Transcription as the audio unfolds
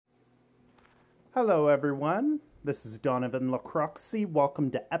Hello, everyone. This is Donovan Lacroixy. Welcome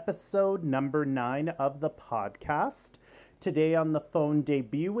to episode number 9 of the podcast. Today on the phone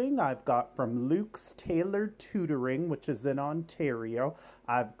debuting, I've got from Luke's Tailored Tutoring, which is in Ontario.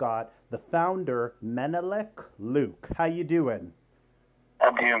 I've got the founder, Menelik Luke. How you doing?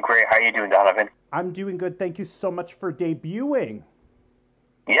 I'm doing great. How are you doing, Donovan? I'm doing good. Thank you so much for debuting.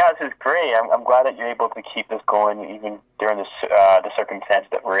 Yeah, this is great. I'm glad that you're able to keep this going even during this the circumstance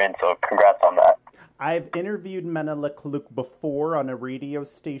that we're in. So congrats on that. I've interviewed Menelik Luke before on a radio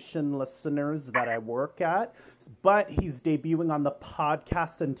station, listeners, that I work at, but he's debuting on the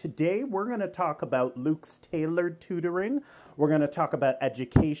podcast, and today we're going to talk about Luke's Tailored Tutoring. We're going to talk about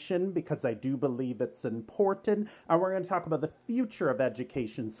education because I do believe it's important, and we're going to talk about the future of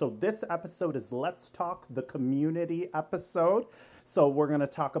education. So this episode is Let's Talk the Community episode. So we're going to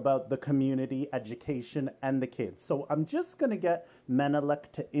talk about the community, education, and the kids. So I'm just going to get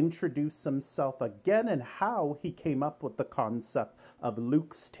Menelik to introduce himself again and how he came up with the concept of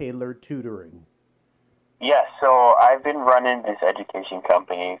Luke's Tailored Tutoring. Yeah, so I've been running this education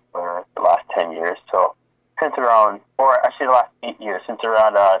company for the last 10 years. So since around, or actually the last 8 years, since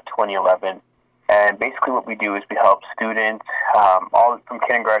around 2011. And basically what we do is we help students all from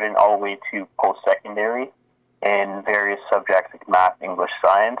kindergarten all the way to post-secondary in various subjects like math, English,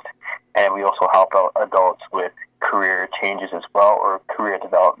 science, and we also help out adults with career changes as well, or career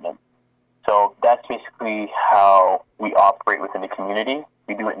development. So that's basically how we operate within the community.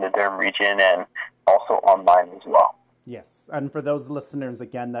 We do it in the Durham region and also online as well. Yes, and for those listeners,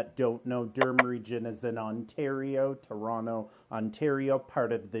 again, that don't know, Durham region is in Ontario, Toronto, Ontario,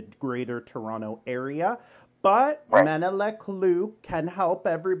 part of the Greater Toronto area. But Right. Menelik Luke can help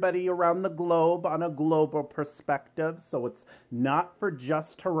everybody around the globe on a global perspective. So it's not for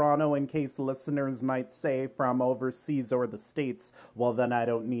just Toronto, in case listeners might say from overseas or the States, well, then I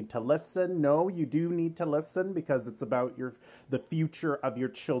don't need to listen. No, you do need to listen because it's about the future of your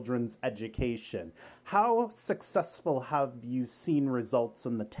children's education. How successful have you seen results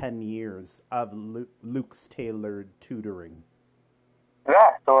in the 10 years of Luke's Tailored Tutoring?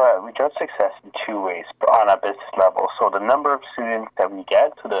 Yeah, so we judge success in two ways on a business level. So the number of students that we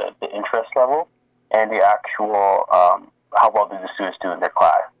get, so the interest level, and the actual how well do the students do in their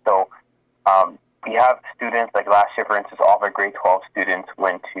class. So we have students, like last year, for instance, all of our grade 12 students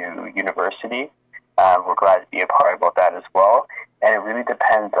went to university. We're glad to be a part about that as well. And it really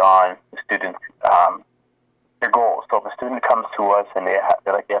depends on the students' their goals. So if a student comes to us and they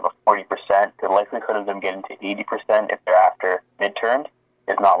have a 40%, the likelihood of them getting to 80% if they're after midterms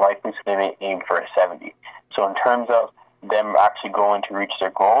is not likely, so they may aim for a 70. So in terms of them actually going to reach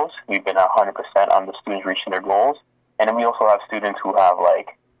their goals, we've been 100% on the students reaching their goals. And then we also have students who have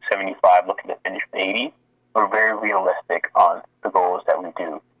like 75 looking to finish with 80. We're very realistic on the goals that we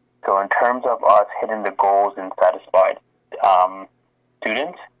do. So in terms of us hitting the goals and satisfied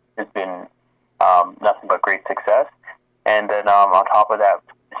students, it's been nothing but great success. And then on top of that,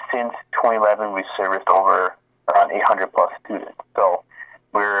 since 2011, we've serviced over around 800 plus students. So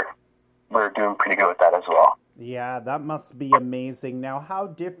we're doing pretty good with that as well. Yeah, that must be amazing. Now, how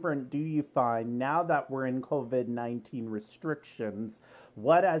different do you find now that we're in COVID-19 restrictions?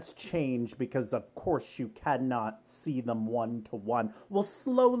 What has changed? Because, of course, you cannot see them one-to-one. Well,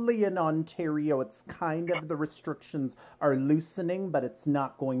 slowly in Ontario, it's kind of the restrictions are loosening, but it's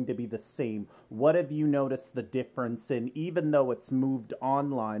not going to be the same. What have you noticed the difference in, even though it's moved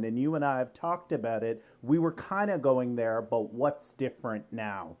online? And you and I have talked about it. We were kind of going there, but what's different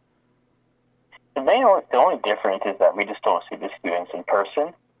now? The only difference is that we just don't see the students in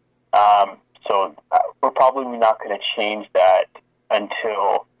person. So we're probably not going to change that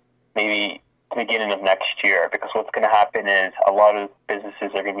until maybe the beginning of next year, because what's going to happen is a lot of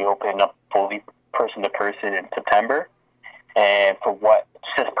businesses are going to be opening up fully person to person in September. And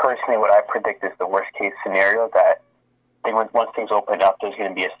just personally, what I predict is the worst case scenario that once things open up, there's going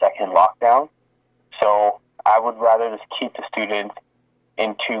to be a second lockdown. So I would rather just keep the students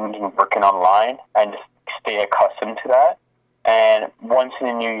in tune and working online and just stay accustomed to that. And once in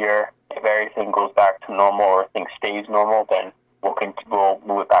the new year, if everything goes back to normal or things stays normal, then we'll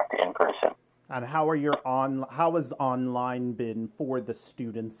move it back to in person. And how has online been for the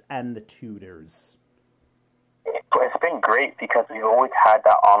students and the tutors? It's been great because we've always had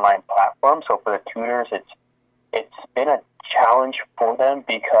that online platform. So for the tutors, it's been a challenge for them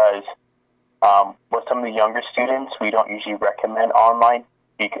because with some of the younger students, we don't usually recommend online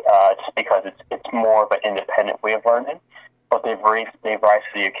just because it's more of an independent way of learning. But they've rise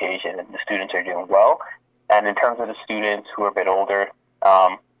to the occasion, and the students are doing well. And in terms of the students who are a bit older,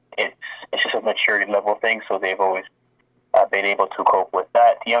 it's just a maturity level thing. So they've always been able to cope with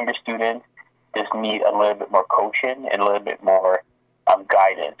that. The younger students, just need a little bit more coaching and a little bit more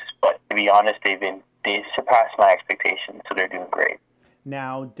guidance. But to be honest, they surpassed my expectations, so they're doing great.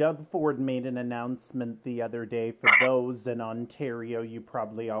 Now, Doug Ford made an announcement the other day. For those in Ontario, you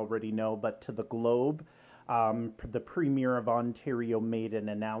probably already know, but to the Globe, the Premier of Ontario made an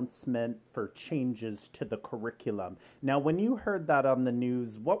announcement for changes to the curriculum. Now, when you heard that on the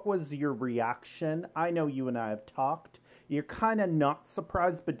news, what was your reaction? I know you and I have talked. You're kind of not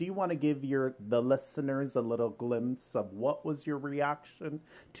surprised, but do you want to give the listeners a little glimpse of what was your reaction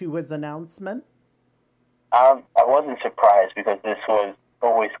to his announcement? I wasn't surprised because this was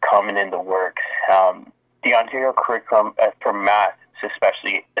always coming in the works. The Ontario curriculum for math,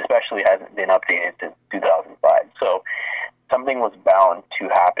 especially hasn't been updated since 2005. So something was bound to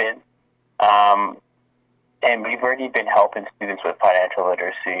happen. And we've already been helping students with financial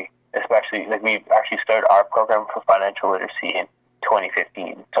literacy, especially we actually started our program for financial literacy in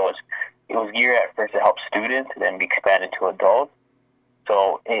 2015. So it was geared at first to help students, and then we expanded to adults.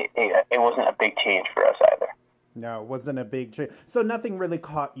 So it wasn't a big change for us either. No, it wasn't a big change. So nothing really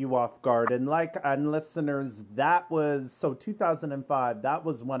caught you off guard. And listeners, that was, 2005, that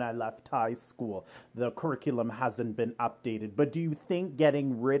was when I left high school. The curriculum hasn't been updated. But do you think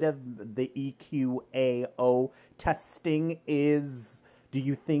getting rid of the EQAO testing do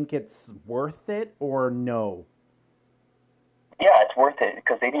you think it's worth it or no? Yeah, it's worth it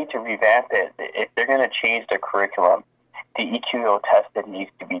because they need to revamp it. If they're going to change their curriculum, the EQO test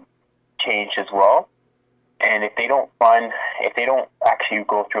needs to be changed as well. And if they don't actually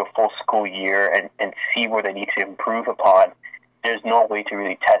go through a full school year and see where they need to improve upon, there's no way to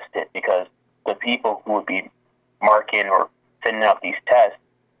really test it because the people who would be marking or sending out these tests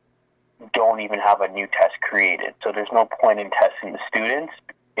don't even have a new test created. So there's no point in testing the students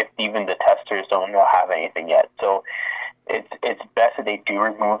if even the testers don't have anything yet. So it's best that they do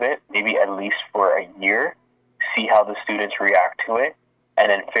remove it, maybe at least for a year, see how the students react to it, and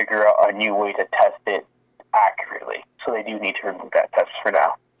then figure out a new way to test it accurately. So they do need to remove that test for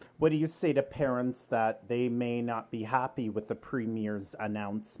now. What do you say to parents that they may not be happy with the Premier's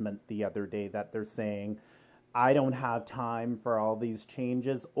announcement the other day that they're saying, I don't have time for all these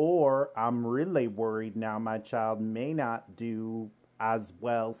changes, or I'm really worried now my child may not do as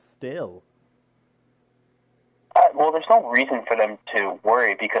well still? Well, there's no reason for them to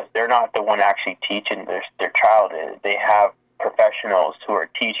worry because they're not the one actually teaching their child. They have professionals who are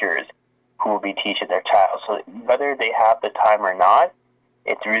teachers who will be teaching their child. So whether they have the time or not,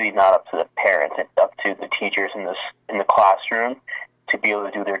 it's really not up to the parents. It's up to the teachers in the classroom to be able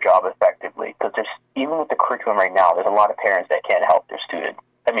to do their job effectively. Because even with the curriculum right now, there's a lot of parents that can't help their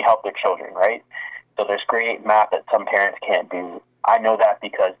help their children, right? So there's grade math that some parents can't do. I know that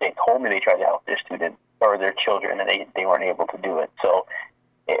because they told me they tried to help their student or their children and they weren't able to do it. So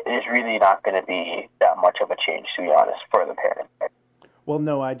it is really not going to be that much of a change, to be honest, for the parents. Well,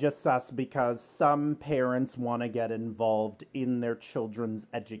 no, I just asked because some parents want to get involved in their children's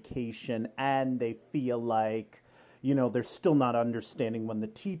education and they feel like, they're still not understanding when the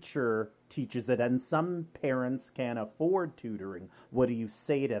teacher teaches it, and some parents can't afford tutoring. What do you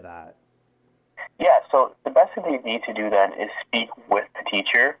say to that? Yeah, so the best thing they need to do then is speak with the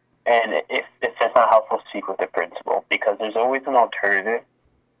teacher, and if that's not helpful, speak with the principal, because there's always an alternative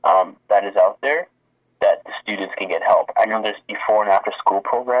that is out there that the students can get help. I know there's before and after school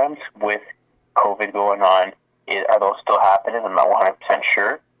programs with COVID going on. Are those still happening? I'm not 100%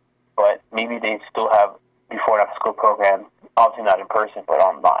 sure, but maybe they still have before and after school programs, obviously not in person, but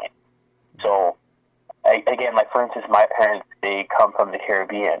online. So, again, for instance, my parents, they come from the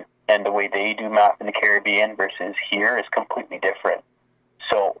Caribbean, and the way they do math in the Caribbean versus here is completely different.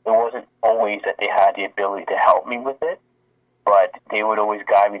 So it wasn't always that they had the ability to help me with it, but they would always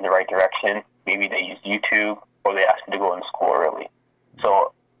guide me in the right direction. Maybe they used YouTube, or they asked me to go in school early.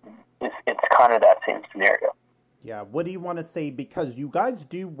 So it's kind of that same scenario. Yeah, what do you want to say? Because you guys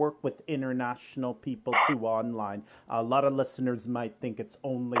do work with international people too online. A lot of listeners might think it's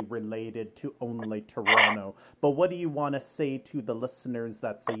only related to only Toronto. But what do you want to say to the listeners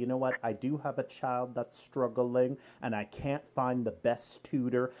that say, you know what, I do have a child that's struggling and I can't find the best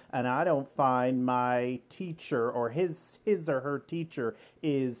tutor and I don't find my teacher or his or her teacher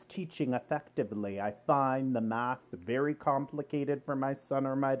is teaching effectively. I find the math very complicated for my son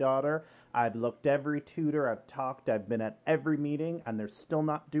or my daughter. I've looked every tutor, I've talked, I've been at every meeting, and they're still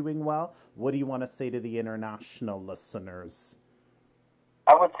not doing well. What do you want to say to the international listeners?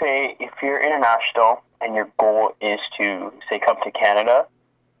 I would say if you're international and your goal is to, say, come to Canada,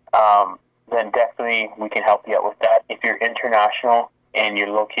 then definitely we can help you out with that. If you're international and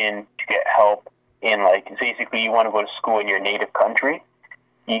you're looking to get help in, basically you want to go to school in your native country,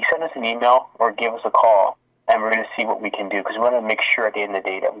 you send us an email or give us a call, and we're going to see what we can do, because we want to make sure at the end of the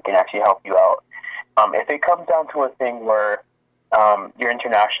day that we can actually help you out. If it comes down to a thing where you're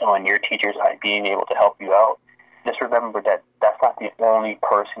international and your teachers aren't being able to help you out, just remember that that's not the only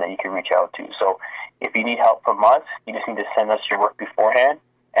person that you can reach out to. So if you need help from us, you just need to send us your work beforehand,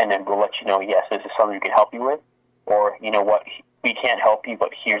 and then we'll let you know, yes, this is something we can help you with, or, you know what, we can't help you, but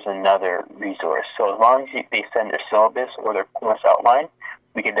here's another resource. So as long as they send their syllabus or their course outline,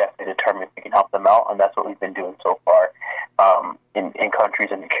 we can definitely determine if we can help them out, and that's what we've been doing so far in countries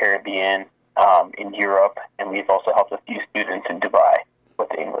in the Caribbean, in Europe, and we've also helped a few students in Dubai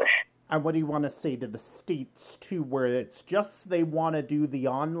with English. And what do you want to say to the States, too, where it's just they want to do the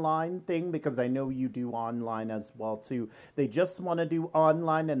online thing? Because I know you do online as well, too. They just want to do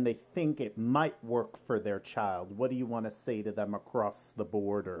online, and they think it might work for their child. What do you want to say to them across the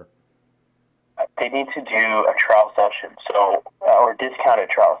border? They need to do a trial session, or discounted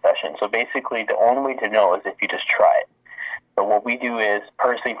trial session. So basically, the only way to know is if you just try it. So what we do is,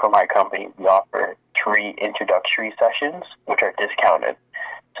 personally for my company, we offer 3 introductory sessions, which are discounted.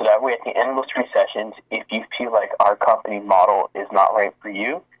 So that way, at the end of those 3 sessions, if you feel like our company model is not right for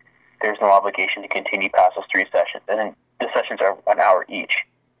you, there's no obligation to continue past those 3 sessions. And then the sessions are 1 hour each.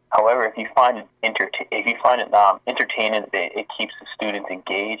 However, if you find it entertaining, it keeps the students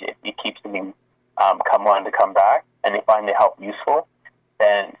engaged, it keeps them wanting to come back, and they find the help useful,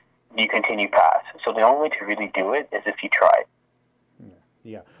 then you continue past. So the only way to really do it is if you try.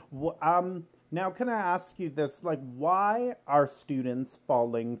 Yeah. Well, now, can I ask you this? Like, why are students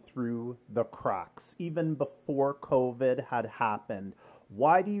falling through the cracks? Even before COVID had happened,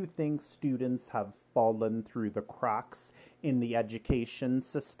 why do you think students have fallen through the cracks in the education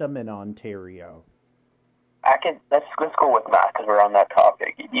system in Ontario? Let's go with math, because we're on that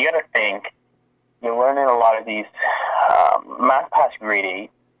topic. You got to think, you're learning a lot of these. Math past grade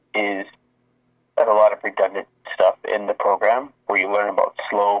 8 has a lot of redundant stuff in the program, where you learn about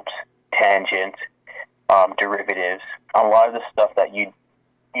slopes, tangents, derivatives, a lot of the stuff that you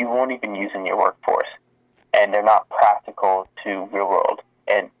won't even use in your workforce, and they're not practical to real world.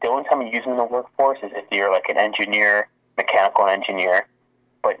 And the only time you use them in the workforce is if you're like an engineer, mechanical engineer.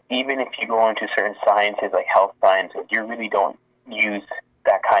 But even if you go into certain sciences like health sciences, you really don't use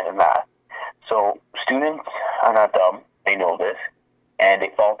that kind of math. So students are not dumb; they know this, and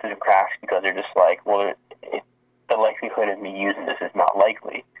they fall through the cracks because they're just like, well, the likelihood of me using this is not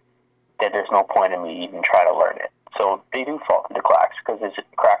likely. That there's no point in me even trying to learn it. So they do fall through the cracks because there's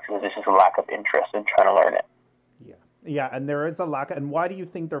just a lack of interest in trying to learn it. Yeah, and there is a lack. And why do you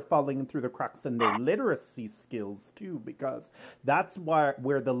think they're falling through the cracks in their literacy skills too? Because that's where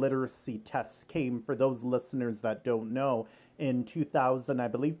the literacy tests came. For those listeners that don't know, in 2000, I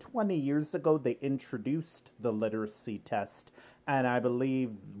believe 20 years ago, they introduced the literacy test. And I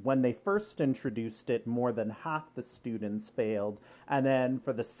believe when they first introduced it, more than half the students failed. And then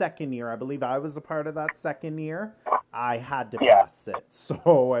for the second year, I believe I was a part of that second year, I had to pass it.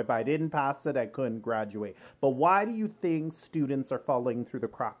 So if I didn't pass it, I couldn't graduate. But why do you think students are falling through the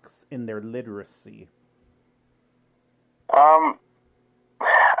cracks in their literacy? I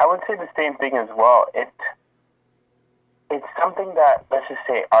would say the same thing as well. It's something that, let's just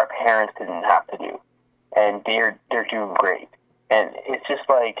say, our parents didn't have to do, and they're doing great. And it's just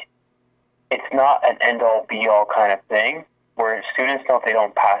like, it's not an end-all, be-all kind of thing, where students know if they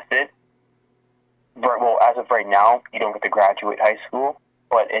don't pass it, well, as of right now, you don't get to graduate high school,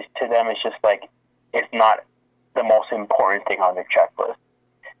 but to them, it's just like, it's not the most important thing on their checklist.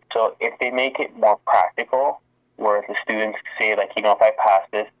 So if they make it more practical, where the students say, like, you know, if I pass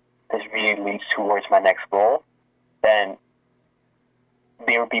this really leads towards my next goal, then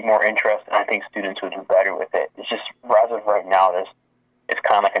they would be more interested, and I think students would do better with it. It's just, as of right now, it's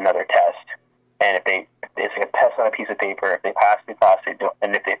kind of like another test. And it's like a test on a piece of paper. If they pass, they pass. They don't,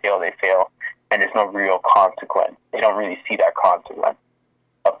 and if they fail, they fail. And there's no real consequence. They don't really see that consequence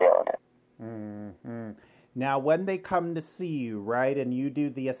of failing it. Mm-hmm. Now, when they come to see you, right, and you do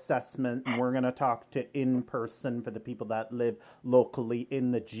the assessment, and we're going to talk to in-person for the people that live locally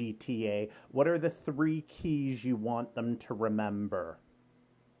in the GTA, what are the 3 keys you want them to remember?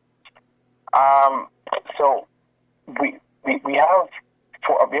 So we have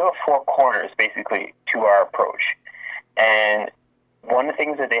 4 corners, basically, to our approach. And one of the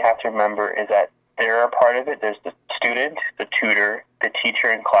things that they have to remember is that they're a part of it. There's the student, the tutor, the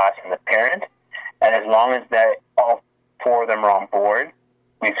teacher in class, and the parent. And as long as that all 4 of them are on board,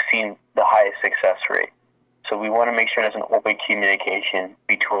 we've seen the highest success rate. So we want to make sure there's an open communication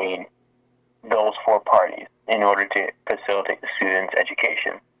between those 4 parties in order to facilitate the student's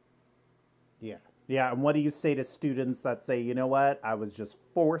education. Yeah, and what do you say to students that say, you know what, I was just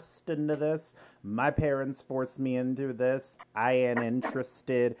forced into this. My parents forced me into this. I ain't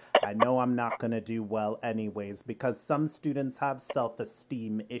interested. I know I'm not going to do well anyways, because some students have self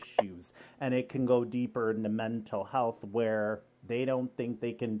esteem issues and it can go deeper into mental health where they don't think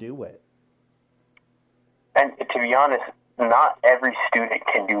they can do it. And to be honest, not every student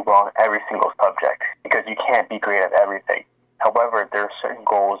can do well in every single subject because you can't be great at everything. However, there are certain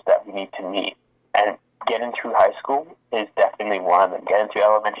goals that we need to meet. And getting through high school is definitely one of them. Getting through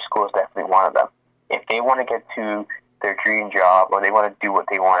elementary school is definitely one of them. If they want to get to their dream job or they want to do what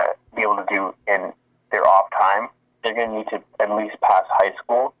they want to be able to do in their off time, they're going to need to at least pass high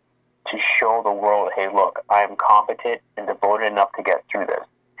school to show the world, hey, look, I'm competent and devoted enough to get through this.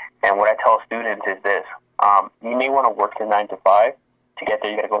 And what I tell students is this. You may want to work your 9 to 5 to get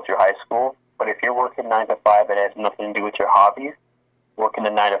there. You got to go through high school. But if you're working 9 to 5 and it has nothing to do with your hobbies, working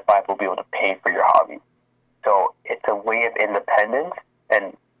the 9 to 5 will be able to pay for your hobbies. So it's a way of independence,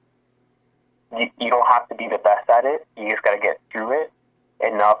 and you don't have to be the best at it. You just got to get through it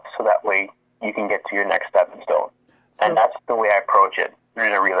enough so that way you can get to your next stepping stone. And that's the way I approach it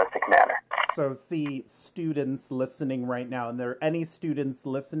in a realistic manner. So, see, students listening right now, and there are any students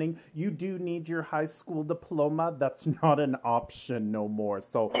listening, you do need your high school diploma. That's not an option no more.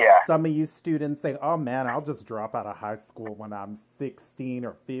 So, some of you students say, oh man, I'll just drop out of high school when I'm 16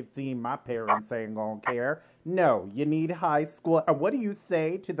 or 15. My parents ain't gonna care. No, you need high school. And what do you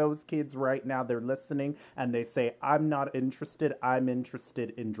say to those kids right now? They're listening and they say, I'm not interested. I'm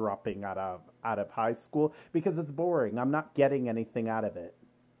interested in dropping out of high school because it's boring. I'm not getting anything out of it.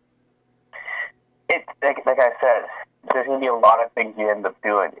 It's like I said, there's going to be a lot of things you end up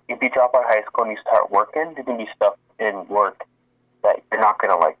doing. If you drop out of high school and you start working, there's going to be stuff in work that you're not going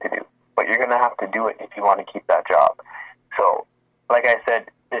to like to do. But you're going to have to do it if you want to keep that job. So, like I said,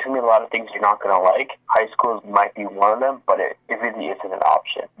 there's going to be a lot of things you're not going to like. High school might be one of them, but it really isn't an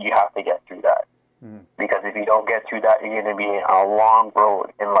option. You have to get through that. Because if you don't get through that, you're going to be on a long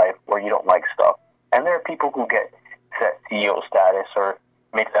road in life where you don't like stuff. And there are people who get set CEO status or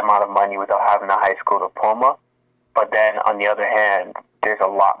make the amount of money without having a high school diploma. But then, on the other hand, there's a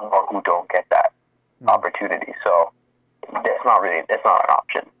lot more who don't get that opportunity. So that's not an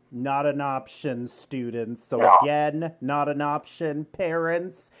option. Not an option, students. So No. Again, not an option.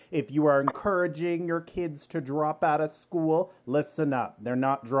 Parents, if you are encouraging your kids to drop out of school, listen up. They're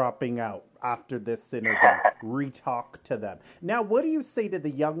not dropping out after this interview. Re-talk to them. Now, what do you say to the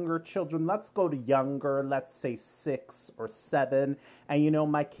younger children? Let's go to younger, let's say 6 or 7.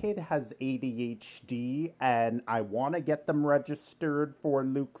 And my kid has ADHD and I want to get them registered for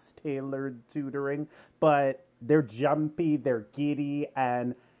Luke's tailored tutoring, but they're jumpy, they're giddy,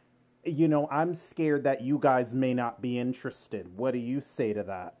 and I'm scared that you guys may not be interested. What do you say to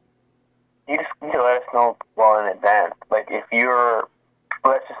that? You just need to let us know well in advance. Like if you're,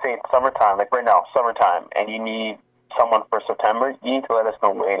 let's just say it's summertime, like right now, summertime, and you need someone for September, you need to let us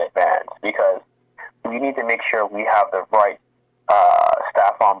know way in advance because we need to make sure we have the right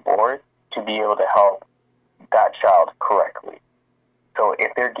staff on board to be able to help that child correctly. So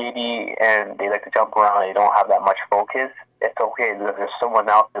if they're giddy and they like to jump around and they don't have that much focus, it's okay. There's someone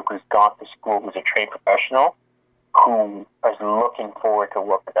else who's gone to school who's a trained professional who is looking forward to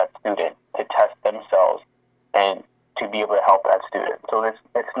work with that student to test themselves and to be able to help that student. So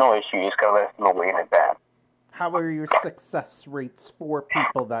it's no issue. You just got to let us know way in advance. How are your success rates for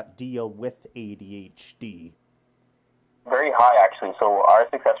people that deal with ADHD? Very high, actually. So our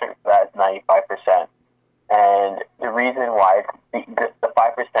success rate for that is 95%. And the reason why the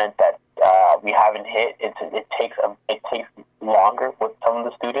 5% that we haven't hit, it takes longer with some of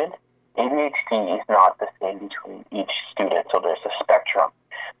the students. ADHD is not the same between each student, so there's a spectrum.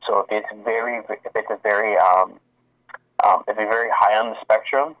 So if it's very high on the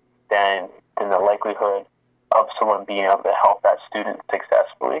spectrum, then the likelihood of someone being able to help that student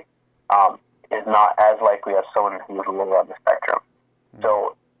successfully is not as likely as someone who is lower on the spectrum.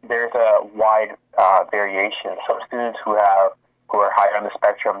 So there's a wide variation. Some students who are higher on the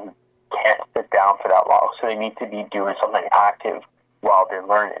spectrum can't sit down for that long, so they need to be doing something active while they're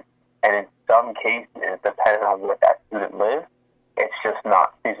learning. And in some cases, depending on where that student lives, it's just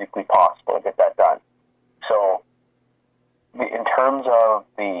not physically possible to get that done. So in terms of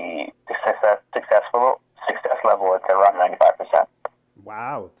the success level, it's around 95%.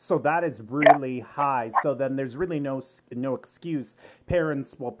 Wow. So that is really high. So then there's really no excuse.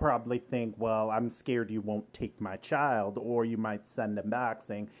 Parents will probably think, well, I'm scared you won't take my child, or you might send him back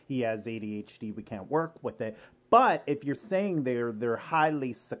saying he has ADHD, we can't work with it. But if you're saying they're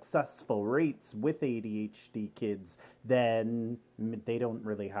highly successful rates with ADHD kids, then they don't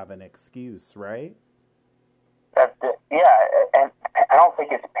really have an excuse, right? Yeah, and I don't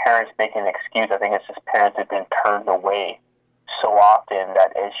think it's parents making an excuse. I think it's just parents have been turned away so often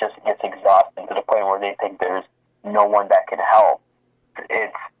that it just gets exhausting to the point where they think there's no one that can help.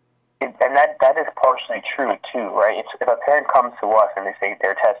 And that is partially true too, right? If a parent comes to us and they say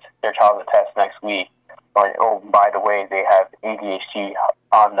their child will test next week, or oh, by the way, they have ADHD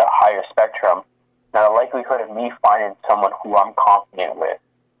on the higher spectrum, now the likelihood of me finding someone who I'm confident with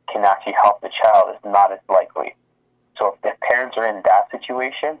can actually help the child is not as likely. So if parents are in that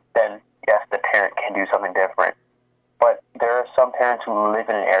situation, then yes, the parent can do something different. But there are some parents who live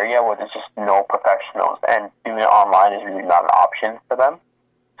in an area where there's just no professionals, and doing it online is really not an option for them.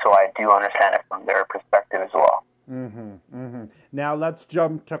 So I do understand it from their perspective as well. Now let's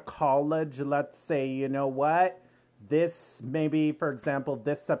jump to college. Let's say, you know what? This maybe, for example,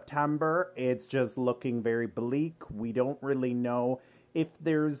 this September, it's just looking very bleak. We don't really know if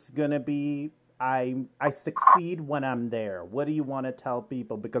there's going to be I succeed when I'm there. What do you want to tell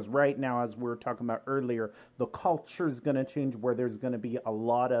people? Because right now, as we were talking about earlier, the culture is going to change where there's going to be a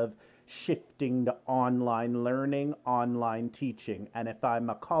lot of shifting to online learning, online teaching. And if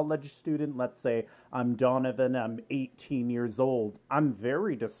I'm a college student, let's say I'm Donovan, I'm 18 years old, I'm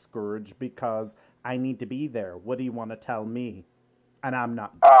very discouraged because I need to be there. What do you want to tell me? And I'm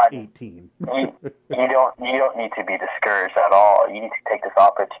not 18. You don't need to be discouraged at all. You need to take this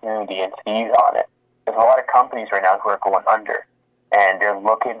opportunity and seize on it. There's a lot of companies right now who are going under, and they're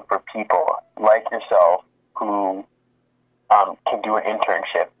looking for people like yourself who can do an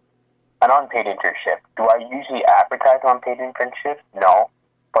internship, an unpaid internship. Do I usually advertise unpaid internships? No,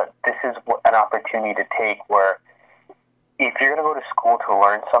 but this is an opportunity to take where if you're going to go to school to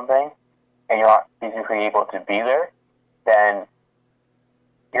learn something and you're not physically able to be there, then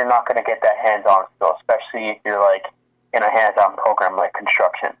you're not going to get that hands-on skill, especially if you're like in a hands-on program like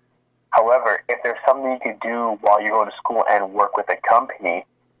construction. However, if there's something you could do while you go to school and work with a company,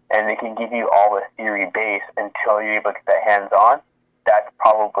 and they can give you all the theory base until you're able to get that hands-on, that's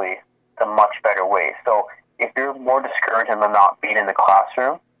probably the much better way. So if you're more discouraged in the not being in the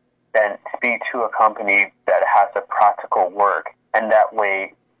classroom, then speak to a company that has the practical work, and that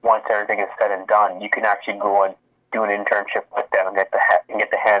way, once everything is said and done, you can actually go and do an internship with them and get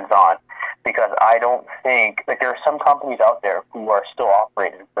the hands-on. Because I don't think, like, there are some companies out there who are still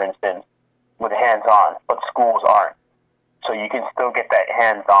operating, for instance, with hands-on, but schools aren't. So you can still get that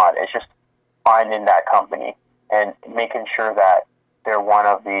hands-on. It's just finding that company and making sure that they're one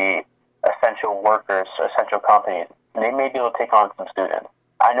of the essential workers, essential companies. And they may be able to take on some students.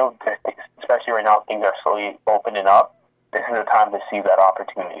 I know, especially right now, things are slowly opening up. This is the time to see that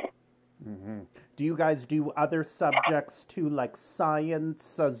opportunity. Mm-hmm. Do you guys do other subjects too, like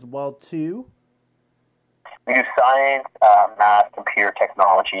science as well too? We do science, math, computer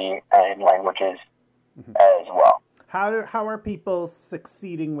technology, and languages as well. How are people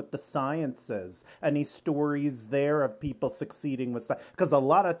succeeding with the sciences? Any stories there of people succeeding with science? Because a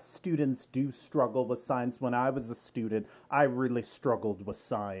lot of students do struggle with science. When I was a student, I really struggled with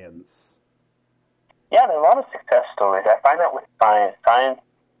science. Yeah, there are a lot of success stories. I find that with science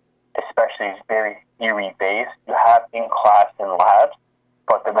especially is very theory-based. You have in-class and labs,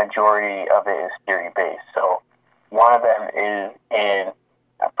 but the majority of it is theory-based. So one of them is in,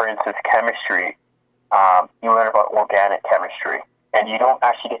 for instance, chemistry. You learn about organic chemistry, and you don't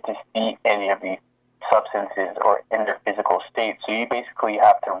actually get to see any of these substances or in their physical state. So you basically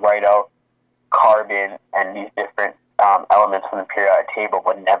have to write out carbon and these different elements from the periodic table,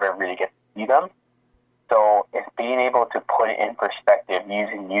 but never really get to see them. So it's being able to put it in perspective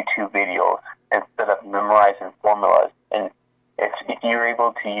using YouTube videos instead of memorizing formulas. And if you're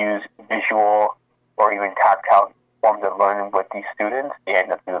able to use visual or even tactile forms of learning with these students, they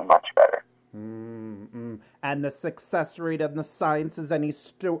end up doing much better. Mm-hmm. And the success rate of the sciences, any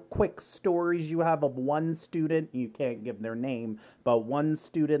quick stories you have of one student, you can't give their name, but one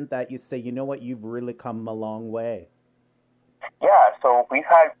student that you say, you know what, you've really come a long way? Yeah, so we've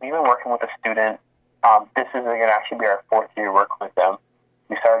been working with a student. This is going to actually be our fourth year working with them.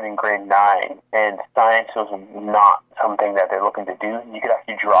 We started in grade 9, and science was not something that they're looking to do. You could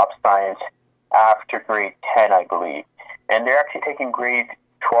actually drop science after grade 10, I believe. And they're actually taking grade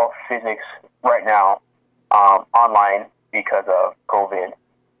 12 physics right now online because of COVID.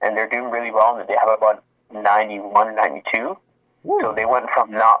 And they're doing really well. They have about 91, 92. Woo. So they went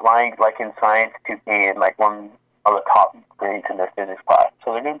from not lying like in science to being like one of the top grades in their physics class.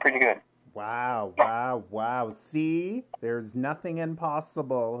 So they're doing pretty good. Wow, wow, wow. See, there's nothing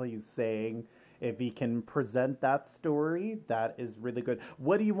impossible, he's saying. If he can present that story, that is really good.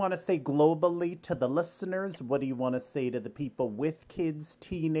 What do you want to say globally to the listeners? What do you want to say to the people with kids,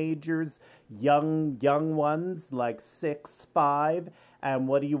 teenagers, young ones like 6, 5? And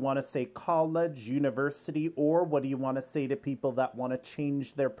what do you want to say college, university, or what do you want to say to people that want to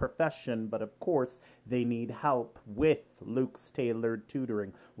change their profession, but of course they need help with Luke's tailored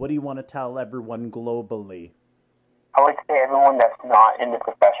tutoring? What do you want to tell everyone globally? I would say everyone that's not in the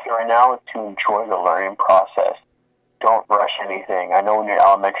profession right now is to enjoy the learning process. Don't rush anything. I know in your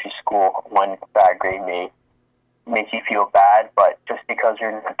elementary school, one bad grade may make you feel bad, but just because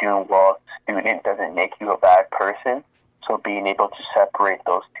you're not doing well as a student doesn't make you a bad person. So being able to separate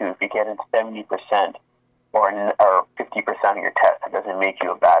those two, if you get in 70% or 50% of your test, it doesn't make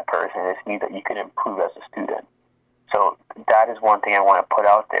you a bad person. It just means that you can improve as a student. So that is one thing I want to put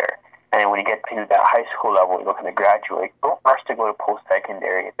out there. And when you get to that high school level, you're looking to graduate, don't rush to go to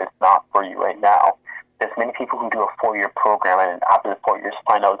post-secondary if it's not for you right now. There's many people who do a 4-year program and after the 4 years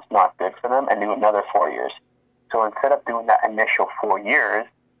find out it's not good for them and do another 4 years. So instead of doing that initial 4 years,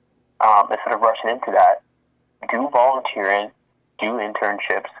 instead of rushing into that, do volunteering, do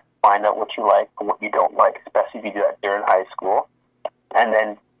internships, find out what you like and what you don't like, especially if you do that during high school, and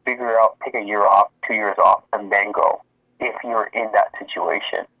then figure out, take a year off, 2 years off, and then go if you're in that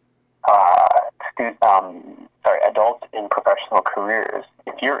situation. Adults in professional careers,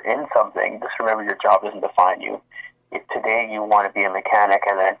 if you're in something, just remember your job doesn't define you. If today you want to be a mechanic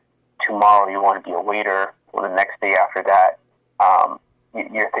and then tomorrow you want to be a waiter, or the next day after that,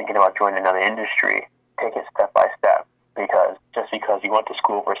 you're thinking about joining another industry, take it step by step. Because just because you went to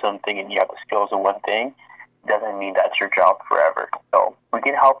school for something and you have the skills of one thing, doesn't mean that's your job forever. So we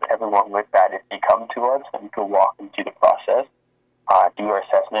can help everyone with that if they come to us and we can walk them through the process, do our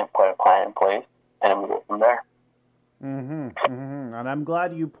assessment, put a plan in place, and then we go from there. And I'm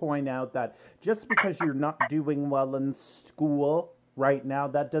glad you point out that just because you're not doing well in school right now,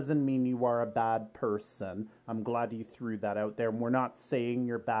 that doesn't mean you are a bad person. I'm glad you threw that out there. And we're not saying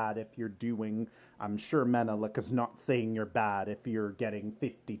you're bad if you're doing, I'm sure Menelik is not saying you're bad if you're getting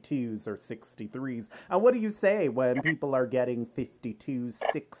 52s or 63s. And what do you say when people are getting 52s,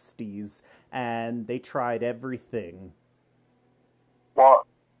 60s, and they tried everything? Well,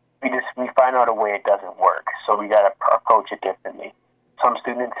 we find out a way it doesn't work, so we got to approach it differently. Some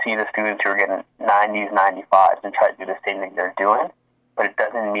students see the students who are getting 90s, 95s and try to do the same thing they're doing, but it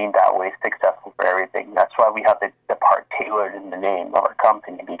doesn't mean that way is successful for everything. That's why we have the part tailored in the name of our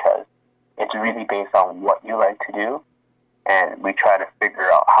company, because it's really based on what you like to do, and we try to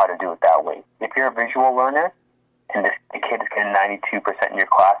figure out how to do it that way. If you're a visual learner and the kid is getting 92% in your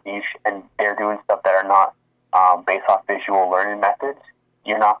class and they're doing stuff that are not based off visual learning methods,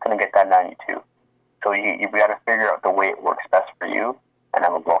 you're not going to get that 92. So you've got to figure out the way it works best for you, and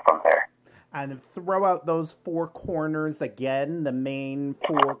then we'll go from there. And throw out those 4 corners again, the main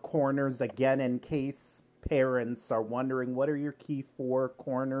 4 corners again, in case parents are wondering, what are your key 4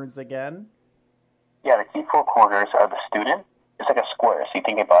 corners again? Yeah, the key 4 corners are the student. It's like a square, so you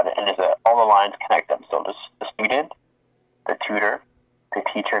think about it, and all the lines connect them. So the student, the tutor, the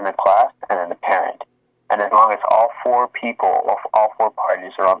teacher in the class, and then the parent. And as long as all 4 people, or all 4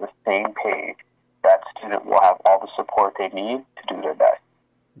 parties are on the same page, that student will have all the support they need to do their best.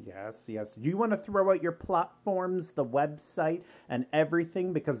 Yes. Do you want to throw out your platforms, the website, and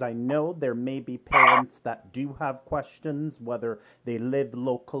everything? Because I know there may be parents that do have questions, whether they live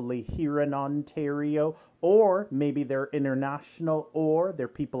locally here in Ontario, or maybe they're international, or they're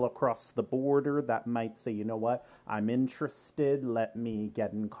people across the border that might say, you know what, I'm interested, let me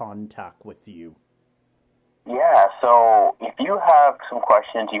get in contact with you. Yeah, so if you have some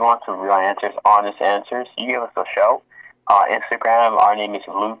questions, you want some real answers, honest answers, you give us a shout. Instagram, our name is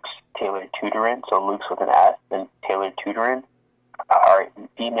Luke's Tailored Tutoring, so Luke's with an S and Tailored Tutoring. Our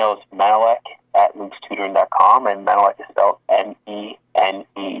email is menelek@lukestutoring.com, and Menelek is spelled Menelek.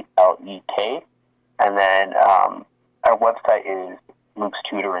 And then our website is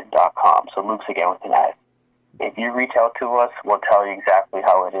lukestutoring.com, so Luke's again with an S. If you reach out to us, we'll tell you exactly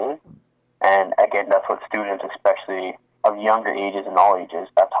how it is. And again, that's what students, especially of younger ages and all ages,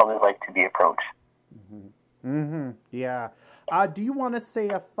 that's how they like to be approached. Yeah. Do you want to say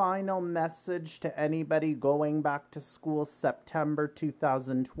a final message to anybody going back to school September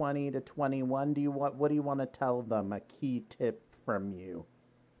 2020 to 21? What do you want to tell them? A key tip from you?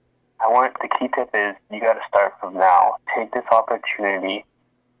 The key tip is you got to start from now. Take this opportunity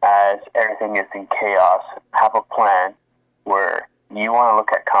as everything is in chaos. Have a plan. where you want to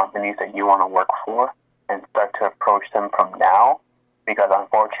look at companies that you want to work for and start to approach them from now, because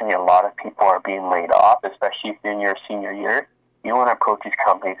unfortunately a lot of people are being laid off, especially if you're in your senior year. You want to approach these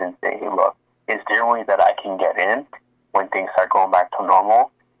companies and say, hey, look, is there a way that I can get in when things start going back to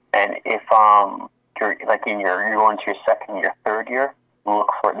normal? And if you're like you're going to your second year, third year,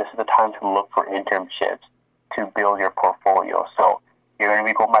 this is the time to look for internships to build your portfolio. So you're going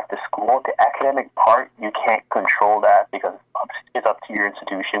to be going back to school. The academic part, you can't control that because it's up to your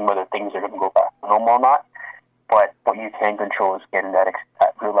institution whether things are going to go back to normal or not. But what you can control is getting that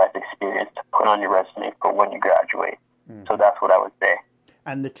real life experience to put on your resume for when you graduate. Mm-hmm. So that's what I would say.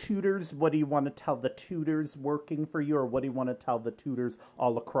 And the tutors, what do you want to tell the tutors working for you, or what do you want to tell the tutors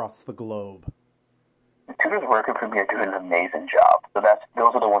all across the globe? The tutors working for me are doing an amazing job. So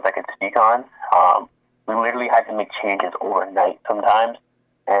those are the ones I can speak on. We literally had to make changes overnight sometimes.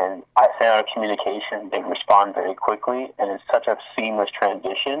 And I sent out a communication. They respond very quickly. And it's such a seamless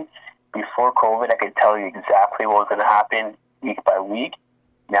transition. Before COVID, I could tell you exactly what was going to happen week by week.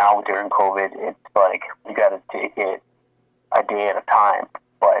 Now, during COVID, it's like we got to take it a day at a time.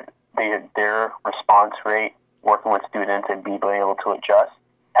 But their response rate, working with students and being able to adjust,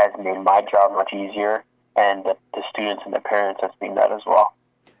 has made my job much easier. And the students and the parents have seen that as well.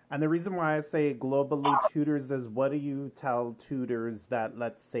 And the reason why I say globally tutors is, what do you tell tutors that,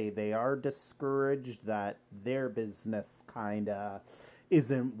 let's say, they are discouraged that their business kind of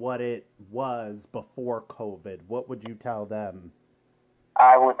isn't what it was before COVID? What would you tell them?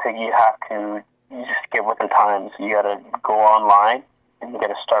 I would say you just get with the times. You got to go online and you got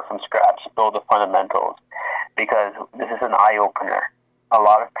to start from scratch, build the fundamentals, because this is an eye-opener. A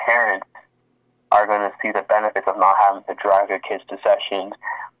lot of parents are going to see the benefits of not having to drive their kids to sessions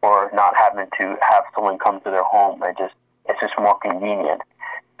or not having to have someone come to their home. It's just more convenient.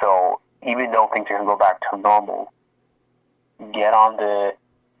 So even though things are going to go back to normal, get on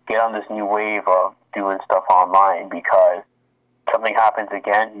this new wave of doing stuff online, because something happens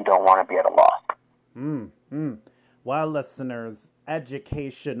again, you don't want to be at a loss. Well, listeners,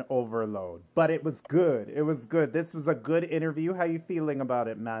 education overload, but it was good. It was good. This was a good interview. How are you feeling about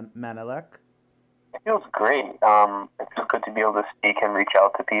it, Menelik? It feels great. It's just good to be able to speak and reach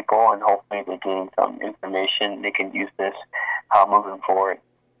out to people, and hopefully they're getting some information. They can use this moving forward.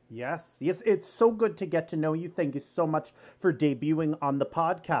 Yes, it's so good to get to know you. Thank you so much for debuting on the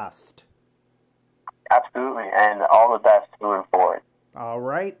podcast. Absolutely, and all the best moving forward. All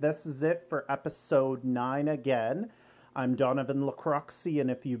right, this is it for episode 9 again. I'm Donovan Lacroxi,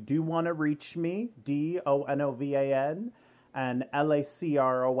 and if you do want to reach me, Donovan and Lacroxi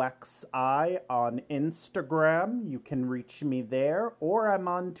on Instagram. You can reach me there, or I'm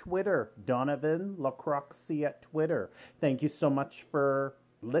on Twitter, Donovan Lacroxi at Twitter. Thank you so much for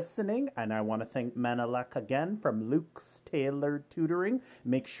listening, and I want to thank Menelik again from Luke's Tailored Tutoring.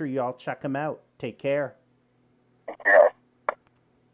 Make sure you all check him out. Take care.